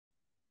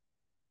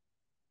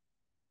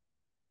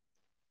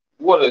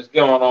What is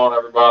going on,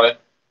 everybody?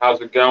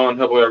 How's it going?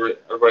 Hopefully,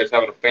 everybody's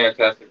having a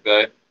fantastic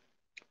day.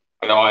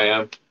 I know I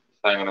am. Just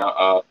hanging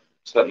out,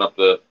 setting up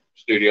the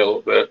studio a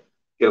little bit,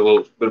 get a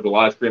little bit of a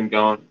live stream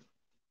going.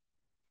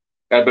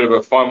 Got a bit of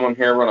a fun one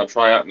here. We're gonna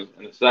try out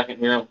in a second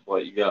here. I'll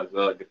let you guys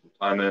get some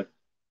time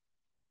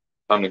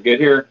to get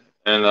here,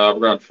 and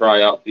we're gonna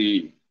try out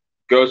the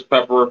Ghost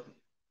Pepper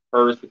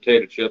Hers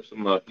potato chips.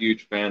 I'm a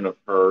huge fan of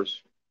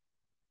hers.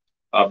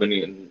 I've been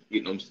eating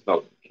them since I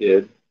was a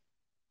kid.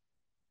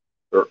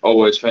 They're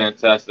always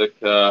fantastic.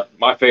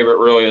 My favorite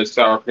really is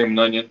sour cream and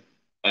onion,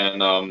 and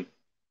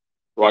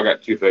well, I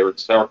got two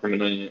favorites: sour cream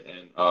and onion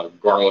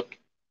and garlic.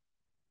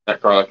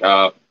 Not garlic.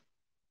 I'm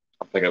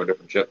thinking of a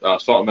different chip.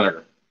 Salt and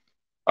vinegar.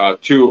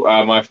 Two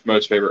my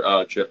most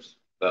favorite chips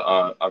that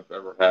I've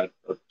ever had.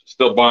 I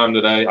still buy them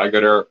today. I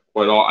go there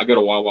quite all. I go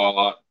to Wawa a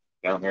lot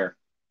down here,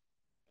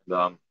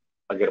 and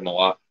I get them a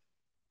lot.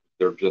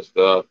 They're just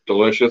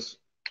delicious.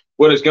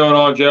 What is going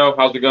on, Joe?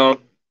 How's it going?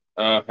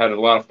 Had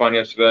a lot of fun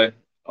yesterday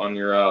on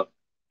your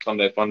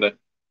Sunday fun day.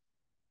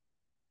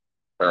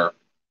 Or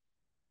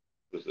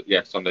was it?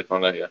 Yeah, Sunday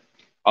fun day. Yeah,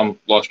 I'm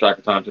lost track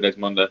of time. Today's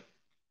Monday.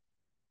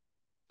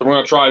 So we're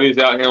gonna try these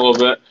out here a little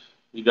bit.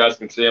 You guys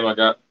can see them. I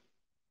got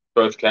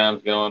both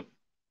cams going.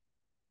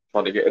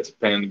 Trying to get it's a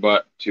pain in the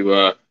butt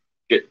to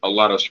get a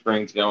lot of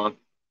screens going.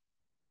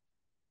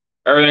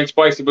 Everything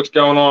spicy. What's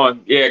going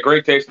on? Yeah,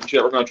 great tasting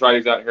shit. We're gonna try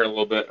these out here in a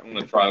little bit. I'm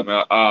gonna try them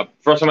out.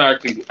 First time I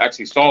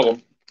actually saw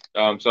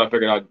them, so I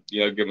figured I'd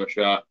give them a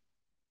shot.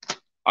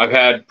 I've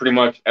had pretty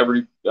much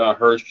every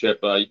Hershey chip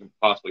you can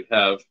possibly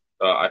have.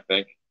 I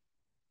think,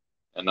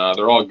 and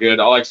they're all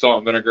good. I like salt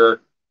and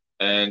vinegar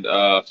and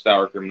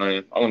sour cream and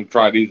onion. I'm gonna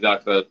try these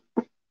out.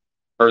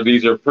 Heard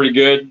these are pretty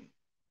good.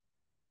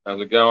 How's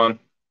it going?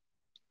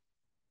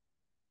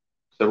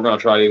 So we're gonna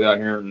try these out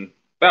here in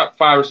about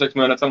 5 or 6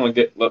 minutes. I'm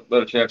gonna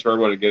let a chance for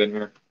everybody to get in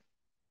here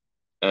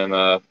and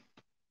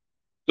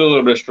do a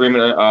little bit of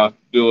streaming. Do a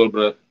little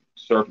bit of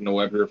surfing the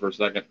web here for a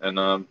second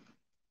and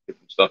get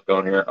some stuff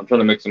going here. I'm trying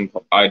to make some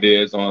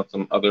ideas on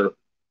some other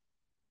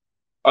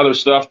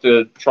stuff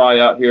to try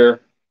out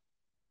here.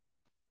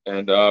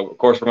 And of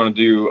course, we're going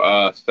to do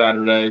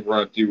Saturday. We're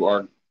going to do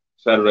our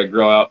Saturday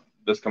grill out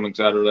this coming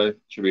Saturday.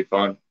 Should be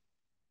fun.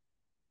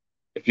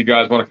 If you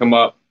guys want to come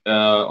up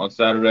on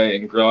Saturday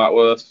and grill out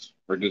with us,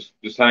 or just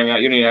hang out,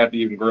 you don't even have to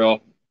even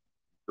grill.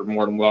 You're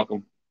more than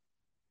welcome.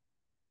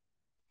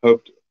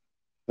 Hope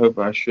hope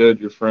I showed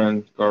your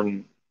friend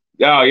garden.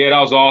 Yeah, yeah, that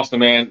was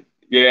awesome, man.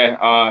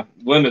 Yeah,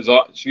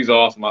 she's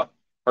awesome.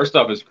 Her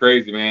stuff is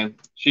crazy, man.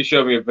 She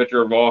showed me a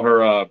picture of all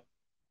her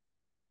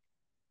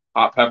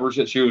hot peppers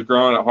that she was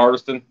growing at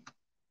Hardiston.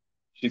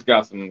 She's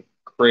got some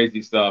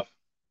crazy stuff.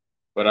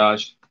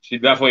 But she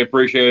definitely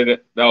appreciated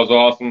it. That was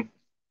awesome.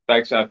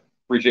 Thanks. I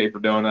appreciate you for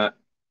doing that.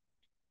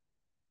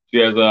 She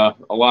has a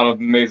lot of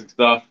amazing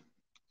stuff.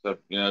 So,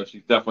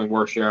 she's definitely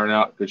worth sharing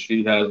out because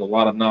she has a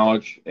lot of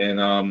knowledge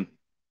in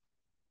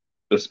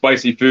the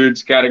spicy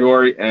foods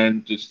category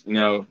and just,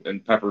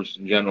 and peppers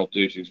in general,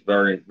 too. She's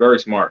very, very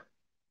smart.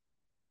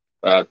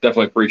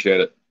 Definitely appreciate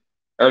it.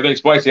 Everything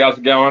spicy. How's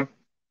it going?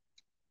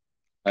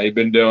 How you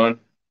been doing?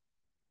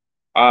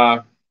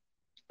 Uh,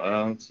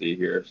 let's see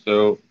here.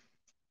 So,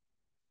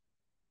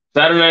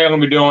 Saturday, I'm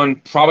gonna be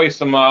doing probably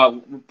some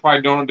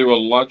probably don't do a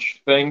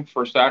lunch thing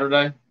for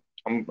Saturday.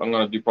 I'm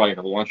gonna do probably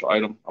a lunch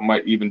item. I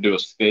might even do a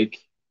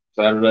steak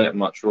Saturday. I'm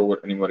not sure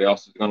what anybody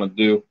else is gonna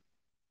do,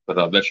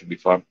 but that should be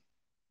fun.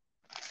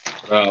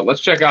 Let's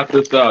check out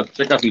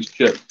check out these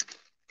chips.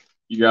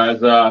 You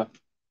guys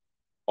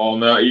all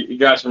know you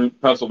guys from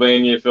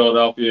Pennsylvania,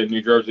 Philadelphia,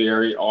 New Jersey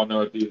area all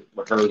know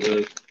what hers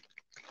is.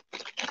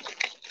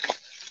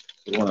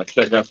 You want to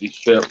check out these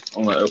chips?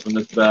 I'm gonna open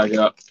this bag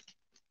up.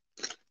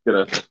 Get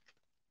a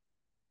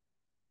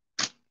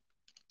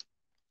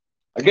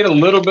I get a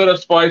little bit of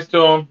spice to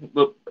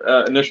them,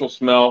 initial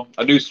smell.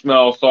 I do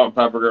smell salt and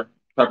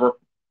pepper,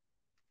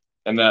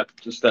 and that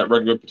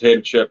regular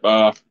potato chip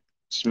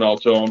smell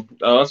to them.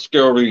 Let's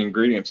go over the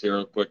ingredients here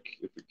real quick,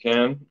 if we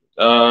can.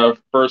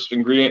 First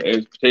ingredient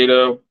is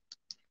potato,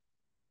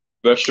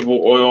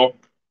 vegetable oil.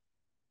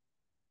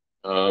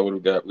 What do we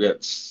got? We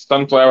got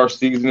sunflower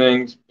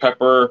seasonings,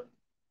 pepper,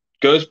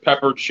 ghost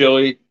pepper,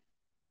 chili,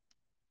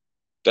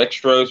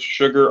 dextrose,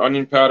 sugar,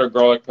 onion powder,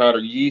 garlic powder,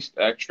 yeast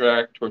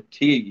extract,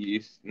 tortilla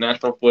yeast,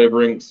 natural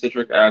flavoring,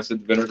 citric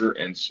acid, vinegar,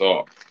 and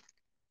salt.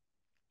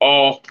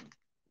 All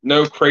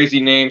no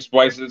crazy name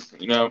spices,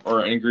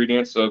 or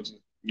ingredients, so it's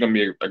gonna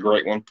be a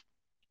great one.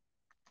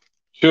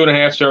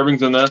 2.5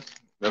 servings in this.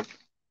 That's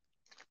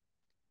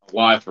a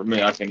lot for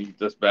me. I can eat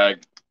this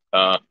bag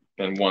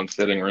in one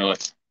sitting, really.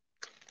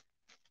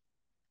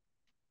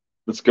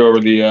 Let's go over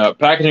the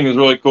packaging is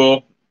really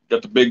cool.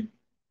 Got the big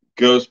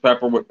ghost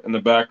pepper in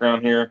the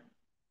background here.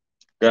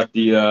 Got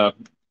the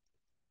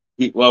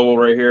heat level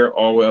right here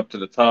all the way up to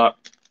the top.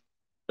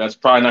 That's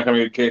probably not going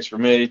to be the case for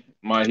me.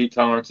 My heat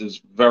tolerance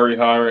is very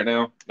high right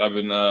now. I've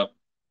been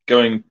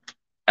going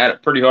at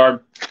it pretty hard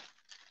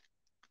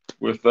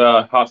with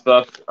hot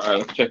stuff. All right,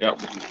 let's check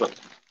out what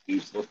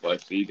these look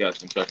like so you guys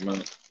can check them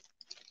out.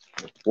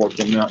 Fork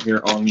them out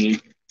here on the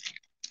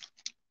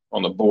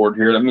on the board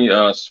here. Let me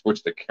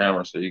switch the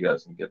camera so you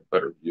guys can get a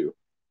better view.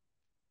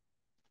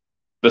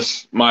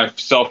 This my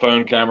cell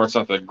phone camera. It's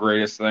not the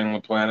greatest thing on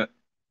the planet.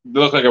 They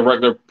look like a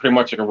regular, pretty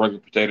much like a regular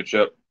potato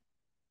chip.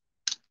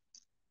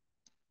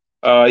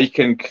 You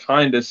can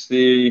kind of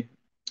see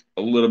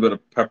a little bit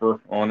of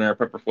pepper on there,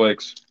 pepper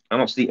flakes. I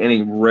don't see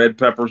any red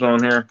peppers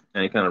on here,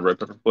 any kind of red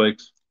pepper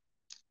flakes.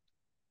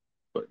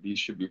 But these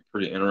should be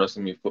pretty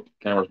interesting. Let me flip the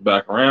cameras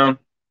back around.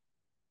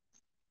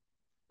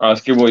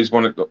 Let's give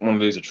one of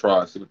these a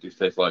try. See what these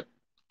taste like.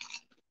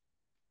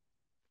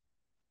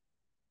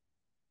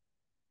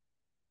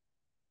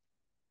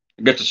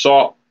 Get the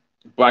salt,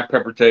 black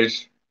pepper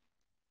taste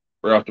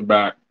right off the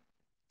bat.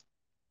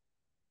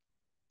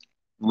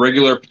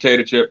 Regular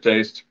potato chip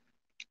taste.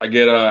 I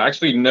get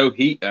actually no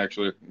heat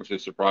actually, which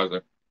is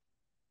surprising.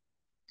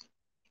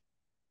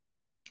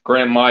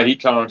 Granted, my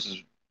heat tolerance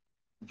is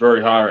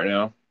very high right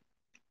now.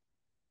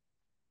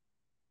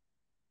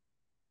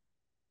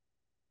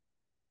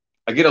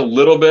 I get a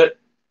little bit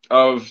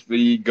of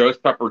the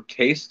ghost pepper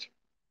taste,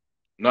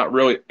 not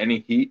really any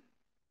heat.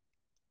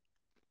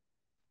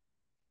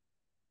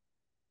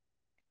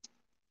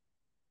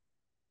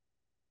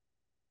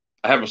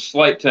 I have a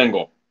slight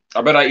tingle.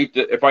 I bet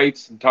if I eat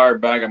this entire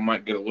bag, I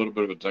might get a little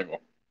bit of a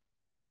tingle.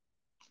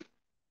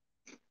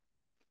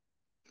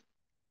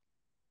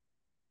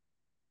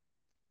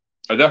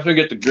 I definitely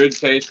get the good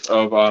taste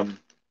of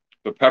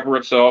the pepper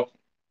itself,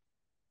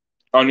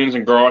 onions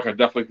and garlic. I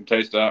definitely can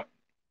taste that.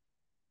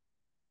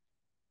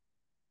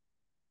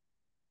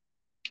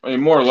 I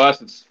mean, more or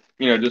less, it's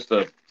just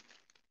a.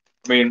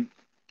 I mean,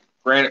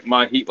 granted,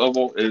 my heat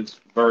level is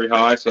very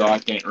high, so I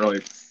can't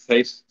really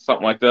taste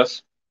something like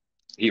this.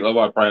 Heat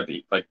level, I probably have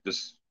to eat,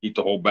 just eat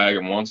the whole bag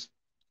at once.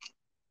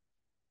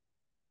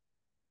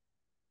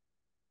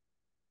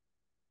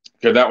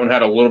 Okay, that one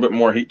had a little bit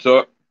more heat to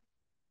it.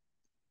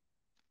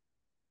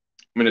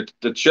 I mean,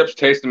 the chips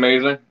taste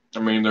amazing. I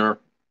mean, they're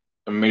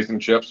amazing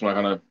chips.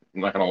 I'm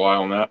not gonna lie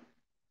on that.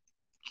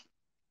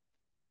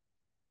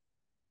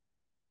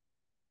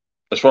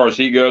 As far as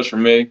heat goes, for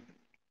me,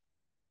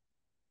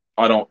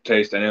 I don't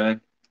taste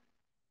anything.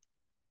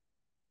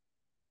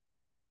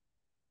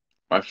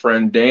 My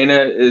friend Dana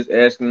is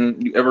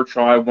asking, you ever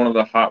try one of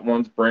the Hot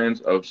Ones brands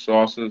of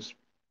sauces?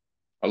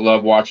 I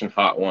love watching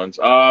Hot Ones.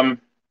 Hot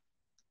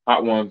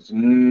Ones.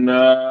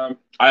 No,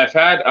 I've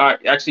had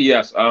actually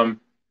yes. I've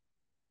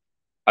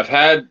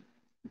had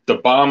the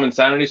Bomb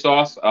Insanity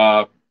sauce.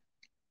 I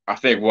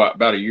think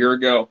about a year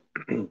ago.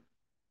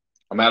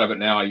 I'm out of it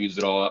now. I used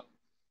it all up.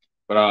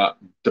 But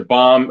the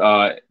Bomb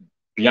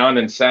Beyond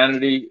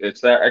Insanity.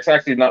 It's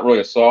actually not really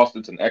a sauce.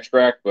 It's an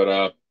extract.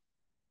 But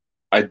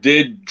I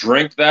did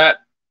drink that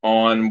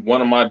on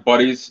one of my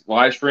buddies'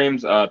 live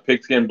streams,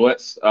 Pigskin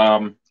Blitz.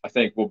 I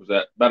think what was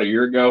that? About a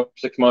year ago,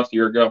 6 months, a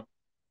year ago.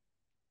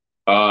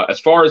 As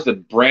far as the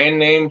brand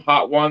name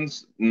Hot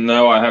Ones,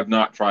 no, I have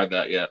not tried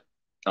that yet.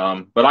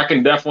 But I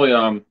can definitely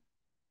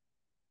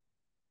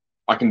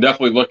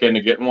look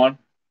into getting one.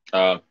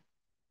 Uh,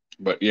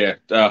 but yeah,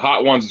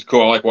 Hot Ones is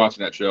cool. I like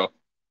watching that show.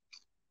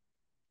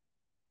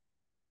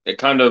 It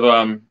kind of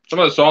some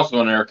of the sauces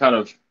on there are kind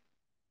of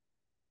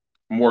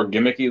more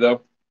gimmicky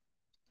though.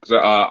 'Cause,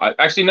 I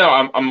actually no,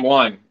 I'm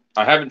lying.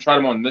 I haven't tried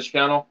them on this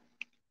channel.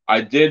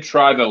 I did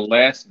try the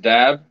last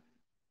dab.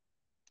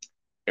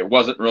 It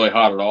wasn't really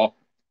hot at all.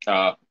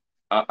 Uh,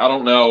 I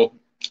don't know.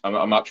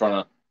 I'm not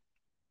trying to.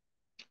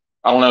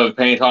 I don't know the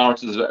pain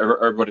tolerances of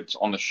everybody that's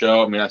on the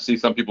show. I mean, I see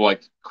some people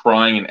like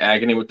crying in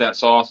agony with that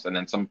sauce, and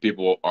then some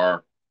people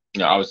are,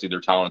 obviously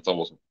their tolerance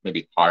levels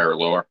maybe higher or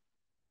lower.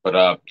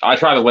 But I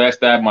tried the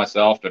last dab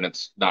myself, and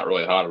it's not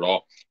really hot at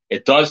all.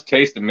 It does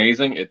taste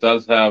amazing. It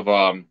does have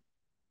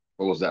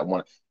what was that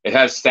one? It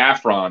has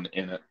saffron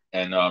in it,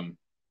 and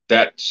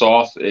that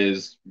sauce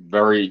is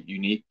very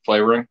unique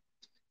flavoring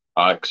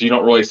because you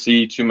don't really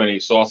see too many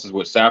sauces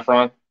with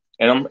saffron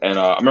in them. And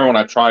I remember when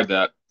I tried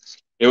that,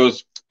 it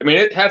was. I mean,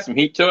 it had some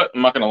heat to it.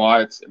 I'm not gonna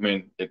lie. I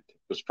mean, it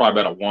was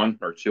probably about a 1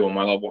 or 2 on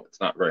my level.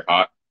 It's not very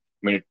hot.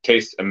 I mean, it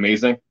tastes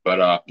amazing.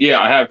 But yeah,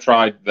 I have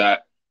tried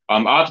that.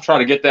 I'll have to try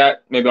to get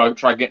that. Maybe I'll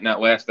try getting that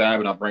last dab,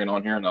 and I'll bring it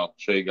on here, and I'll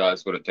show you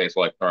guys what it tastes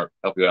like, or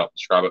help you out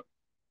describe it.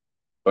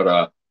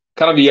 But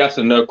kind of a yes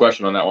and no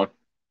question on that one.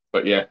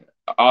 But yeah,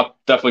 I'll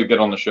definitely get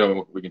on the show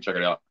and we can check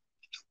it out.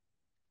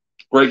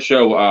 Great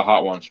show,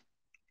 Hot Ones.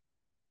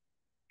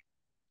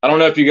 I don't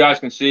know if you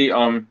guys can see.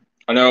 I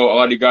know a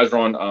lot of you guys are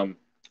on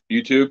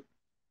YouTube.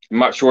 I'm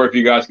not sure if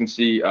you guys can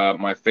see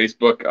my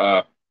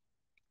Facebook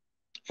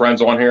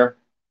friends on here.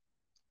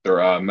 They're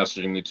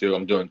messaging me too.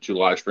 I'm doing 2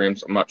 live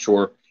streams. I'm not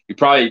sure. You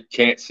probably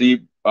can't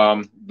see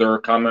their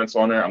comments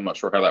on there. I'm not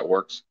sure how that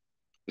works.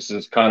 This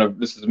is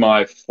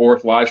my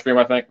 4th live stream,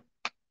 I think.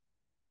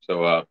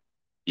 So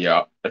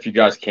yeah, if you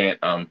guys can't,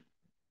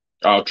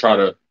 I'll try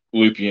to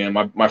loop you in.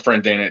 My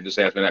friend Dana just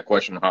asked me that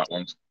question on Hot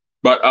Ones.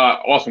 But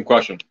awesome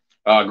question.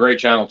 Great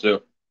channel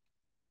too.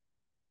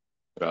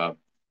 Uh,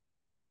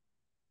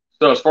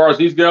 so as far as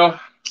these go,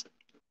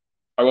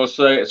 I will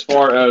say as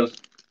far as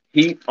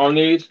heat on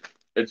these,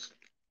 it's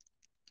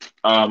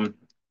as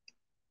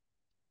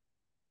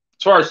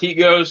far as heat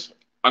goes,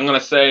 I'm gonna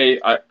say,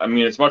 I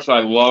mean, as much as I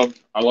love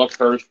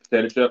Hershey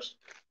potato chips.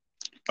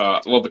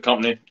 I love the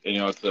company. You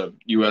know, it's a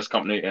U.S.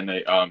 company, and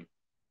they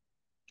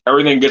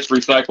everything gets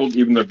recycled,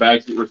 even their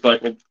bags get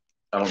recycled.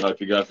 I don't know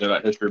if you guys know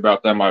that history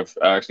about them. I've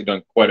actually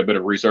done quite a bit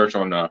of research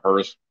on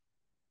hers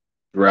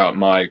throughout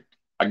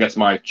I guess,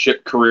 my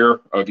chip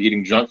career of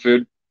eating junk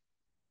food.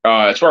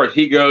 As far as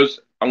heat goes,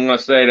 I'm gonna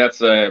say that's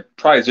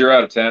probably 0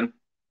 out of 10.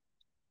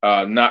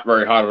 Not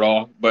very hot at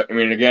all. But I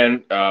mean,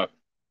 again,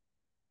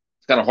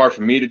 it's kind of hard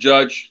for me to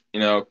judge, you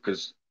know,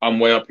 because I'm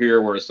way up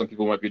here, whereas some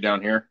people might be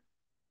down here.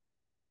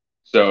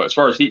 So as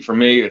far as heat for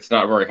me, it's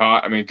not very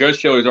hot. I mean, ghost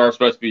chilies are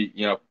supposed to be,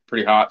 you know,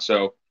 pretty hot.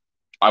 So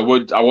I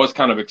was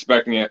kind of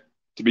expecting it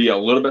to be a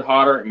little bit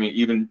hotter. I mean,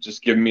 even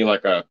just giving me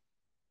like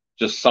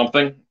just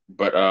something.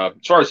 But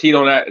as far as heat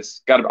on that,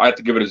 I have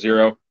to give it a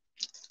 0.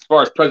 As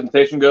far as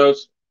presentation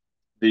goes,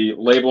 the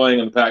labeling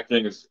and the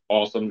packaging is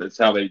awesome. It's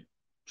how they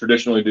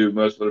traditionally do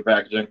most of their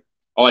packaging.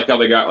 I like how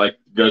they got like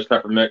ghost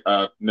pepper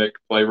Mick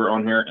flavor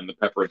on here and the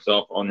pepper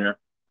itself on here.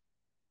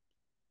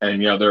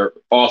 And you know, they're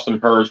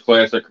awesome Hers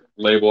classic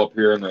label up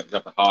here, and they've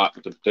got the hot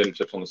with the potato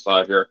chips on the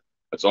side here.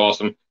 That's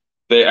awesome.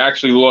 They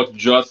actually look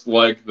just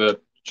like the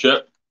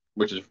chip,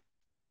 which is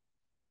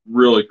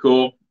really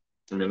cool.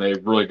 I mean,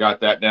 they've really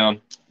got that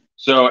down.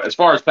 So as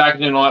far as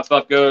packaging and all that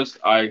stuff goes,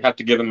 I have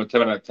to give them a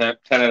 10 out of 10,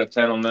 10 out of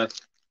 10 on this.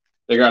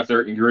 They got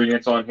their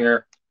ingredients on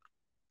here,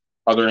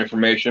 other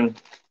information,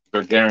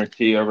 their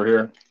guarantee over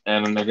here,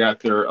 and then they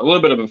got their a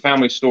little bit of a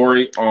family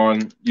story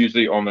on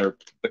usually on the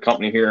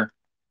company here.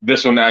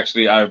 This one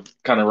actually I've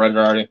kind of read it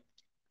already.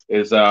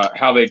 Is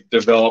how they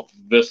developed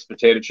this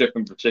potato chip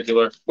in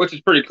particular, which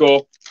is pretty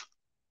cool.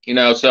 You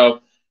know,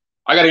 so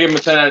I got to give them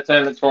a 10 out of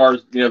 10 as far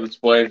as, you know, the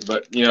displays.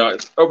 But, you know,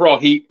 it's overall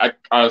heat, I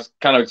was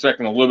kind of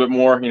expecting a little bit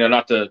more, you know,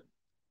 not to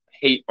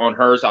hate on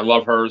hers. I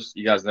love hers.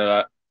 You guys know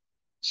that.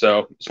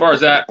 So as far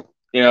as that,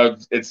 you know,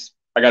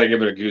 I got to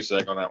give it a goose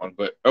egg on that one.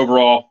 But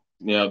overall,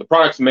 you know, the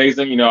product's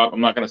amazing. You know,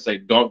 I'm not going to say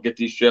don't get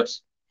these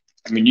chips.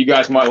 I mean, you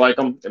guys might like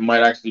them. It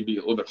might actually be a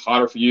little bit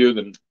hotter for you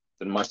than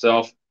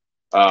myself.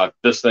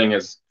 This thing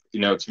is, you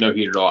know, it's no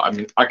heat at all. I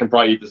mean, I can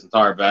probably eat this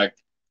entire bag,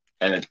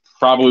 and it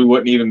probably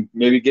wouldn't even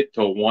maybe get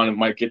to a 1. It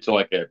might get to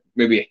like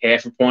maybe a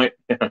half a point.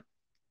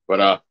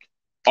 But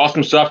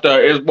awesome stuff. Though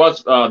it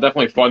was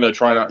definitely fun to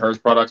try out hers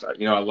products.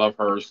 You know, I love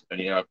hers, and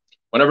you know,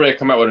 whenever they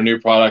come out with a new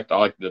product, I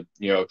like to,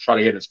 you know, try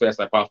to get it as fast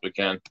as I possibly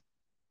can.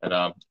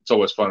 And it's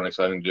always fun and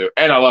exciting to do.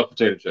 And I love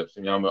potato chips.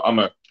 You know, I'm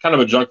a kind of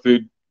a junk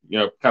food, you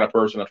know, kind of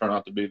person. I try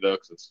not to be though,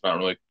 because it's not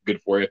really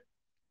good for you.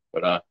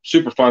 But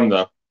super fun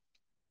though.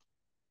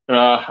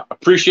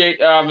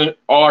 Appreciate all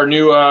our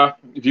new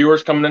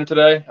viewers coming in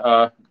today.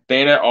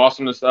 Dana,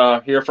 awesome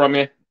to hear from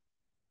you.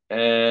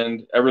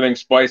 And everything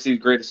spicy.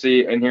 Great to see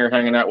you in here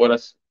hanging out with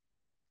us.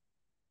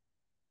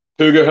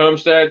 Hugo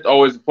Homestead,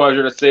 always a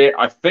pleasure to see it.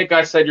 I think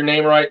I said your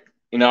name right.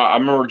 You know, I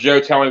remember Joe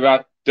telling me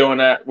about doing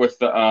that with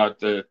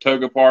the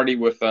toga party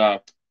with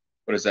what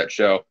is that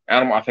show?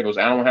 Animal. I think it was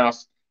Animal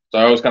House. So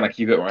I always kind of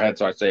keep it in my head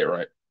so I say it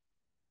right.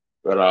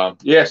 But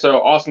yeah,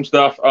 so awesome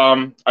stuff.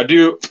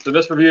 So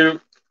this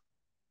review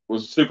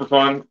was super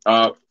fun.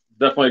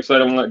 Definitely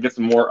excited to get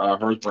some more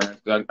Hers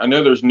brands. I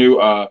know there's new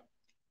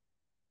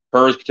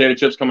Hers potato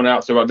chips coming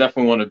out, so I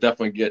definitely want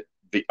to get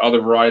the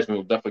other varieties, and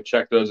we'll definitely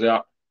check those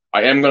out.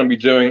 I am going to be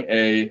doing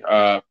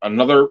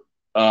another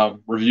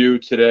review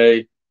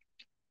today,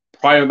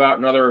 probably about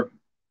another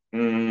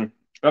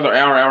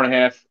hour and a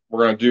half.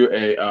 We're going to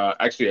do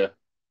actually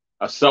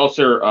a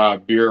seltzer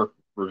beer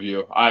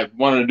review. I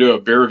wanted to do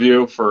a beer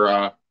review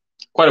for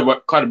quite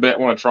a bit. I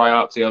want to try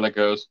out, see how that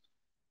goes.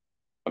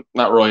 I've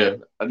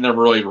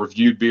never really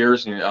reviewed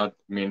beers. You know, I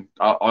mean,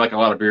 I like a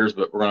lot of beers,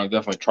 but we're going to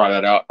definitely try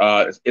that out.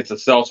 It's a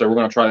seltzer. We're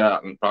going to try that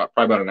out in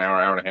probably about an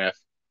hour and a half.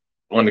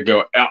 I wanted to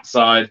go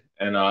outside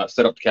and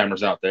set up the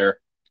cameras out there,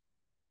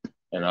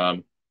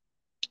 and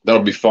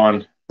that'll be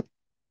fun.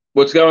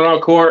 What's going on,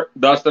 Court?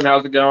 Dustin,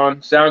 how's it going?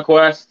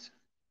 SoundQuest,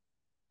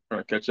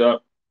 trying to catch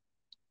up.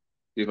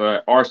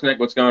 Arsenic,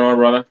 what's going on,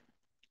 brother?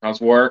 How's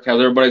work? How's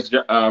everybody's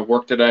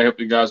work today? Hope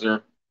you guys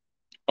are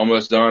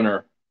almost done,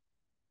 or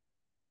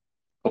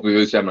hopefully at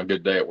least having a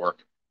good day at work.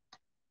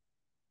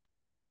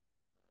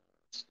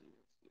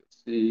 Let's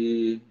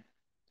see.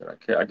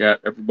 I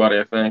got everybody,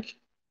 I think.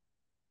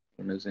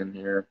 Is in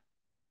here.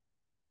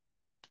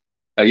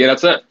 Yeah,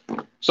 that's it.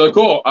 So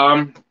cool.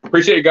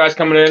 Appreciate you guys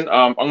coming in.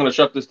 I'm going to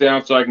shut this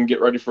down so I can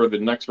get ready for the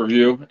next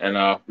review, and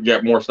we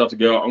got more stuff to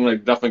go. I'm going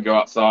to definitely go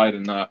outside,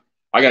 and I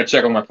got to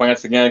check on my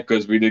plants again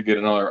because we did get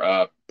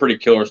another pretty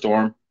killer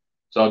storm.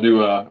 So I'll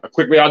do a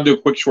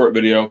quick short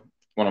video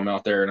when I'm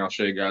out there, and I'll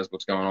show you guys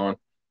what's going on.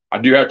 I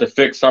do have to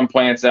fix some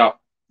plants out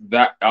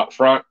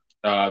front.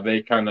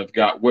 They kind of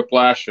got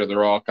whiplash, so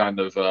they're all kind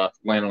of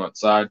laying on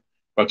its side,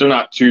 but they're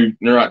not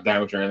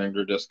damaged or anything.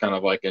 They're just kind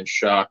of like in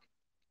shock.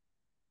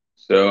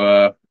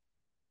 So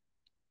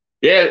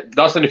yeah,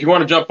 Dustin, if you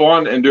want to jump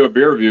on and do a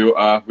beer review,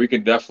 we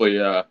can definitely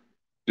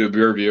do a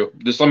beer review.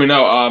 Just let me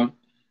know.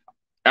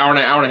 Hour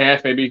and a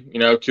half, maybe, you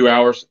know, 2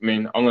 hours. I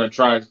mean, I'm gonna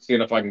try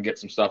seeing if I can get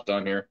some stuff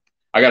done here.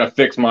 I got to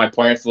fix my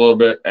plants a little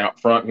bit out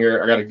front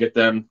here. I got to get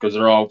them because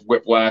they're all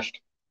whiplashed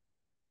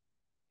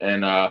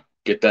and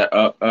get that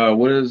up.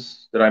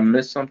 Did I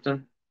miss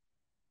something?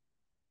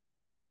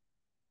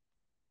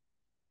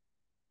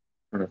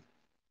 Let's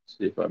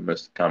see if I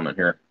missed a comment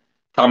here.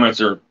 Comments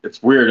are,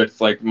 it's weird. It's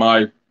like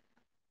my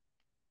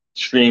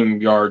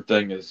stream yard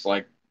thing is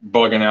like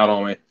bugging out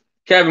on me.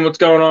 Kevin, what's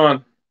going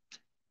on?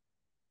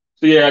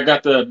 So yeah, I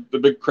got the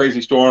big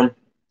crazy storm.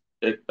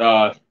 It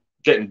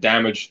didn't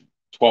damage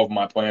 12 of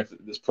my plants.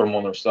 It just put them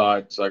on their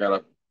side. So I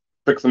gotta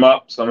fix them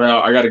up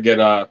somehow. I gotta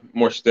get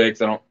more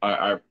stakes.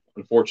 I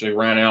unfortunately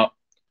ran out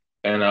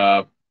and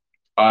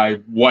I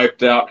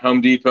wiped out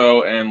Home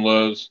Depot and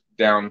Lowe's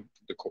down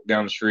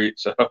the street.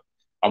 So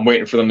I'm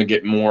waiting for them to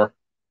get more.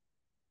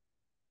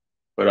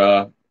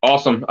 But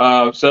awesome.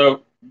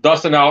 So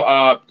Dustin,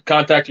 I'll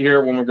contact you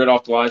here when we get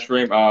off the live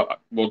stream.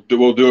 We'll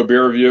do a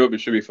beer review. It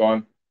should be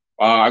fun.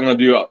 I'm gonna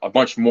do a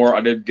bunch more.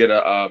 I did get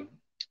a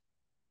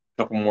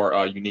couple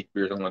more unique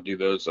beers. I'm gonna do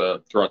those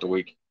throughout the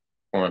week.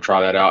 I'm gonna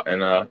try that out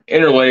and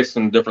interlace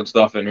some different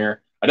stuff in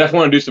here. I definitely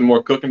want to do some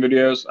more cooking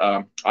videos.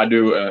 I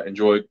do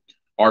enjoy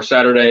our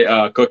Saturday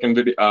cooking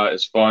video.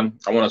 Is fun.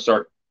 I want to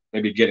start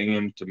maybe getting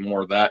into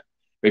more of that.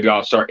 Maybe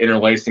I'll start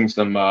interlacing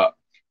some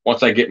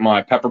once I get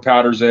my pepper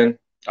powders in.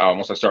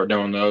 Once I start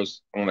doing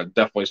those, I'm gonna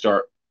definitely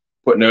start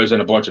putting those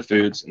in a bunch of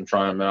foods and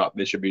trying them out.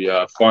 They should be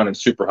fun and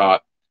super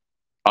hot.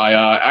 I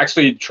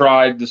actually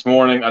tried this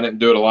morning. I didn't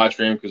do it a live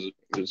stream because it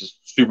was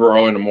just super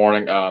early in the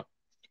morning.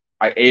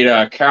 I ate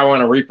a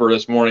Carolina Reaper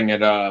this morning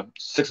at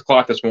 6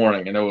 o'clock this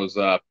morning, and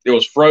it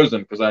was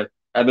frozen because I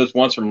had this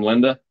once from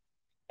Linda,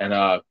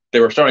 and they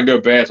were starting to go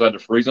bad, so I had to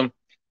freeze them.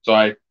 So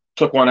I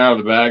took one out of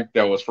the bag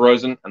that was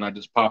frozen, and I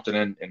just popped it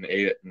in and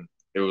ate it, and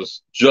it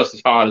was just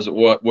as hot as it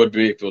would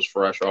be if it was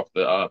fresh off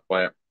the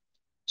plant.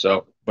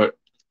 So, but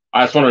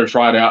I just wanted to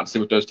try it out and see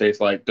what those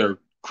taste like. They're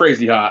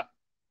crazy hot.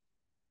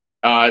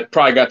 It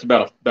probably got to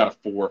about a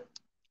 4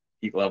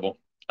 heat level.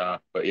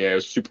 But yeah, it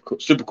was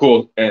super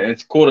cool, and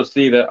it's cool to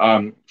see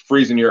that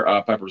freezing your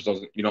peppers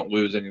doesn't you don't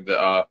lose any of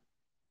the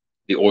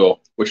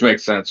oil, which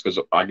makes sense because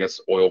I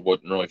guess oil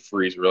wouldn't really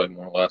freeze really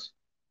more or less.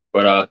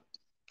 But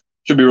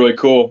should be really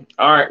cool.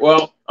 All right,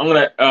 well I'm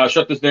gonna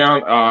shut this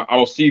down. I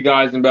will see you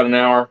guys in about an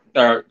hour,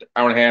 hour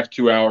and a half,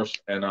 2 hours,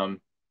 and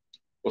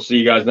we'll see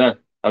you guys then.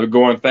 Have a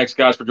good one. Thanks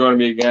guys for joining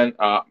me again.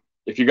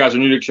 If you guys are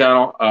new to the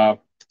channel,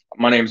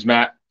 my name is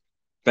Matt.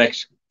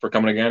 Thanks for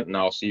coming again, and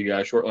I'll see you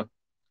guys shortly.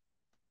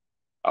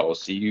 I will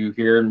see you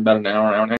here in about an hour and a half.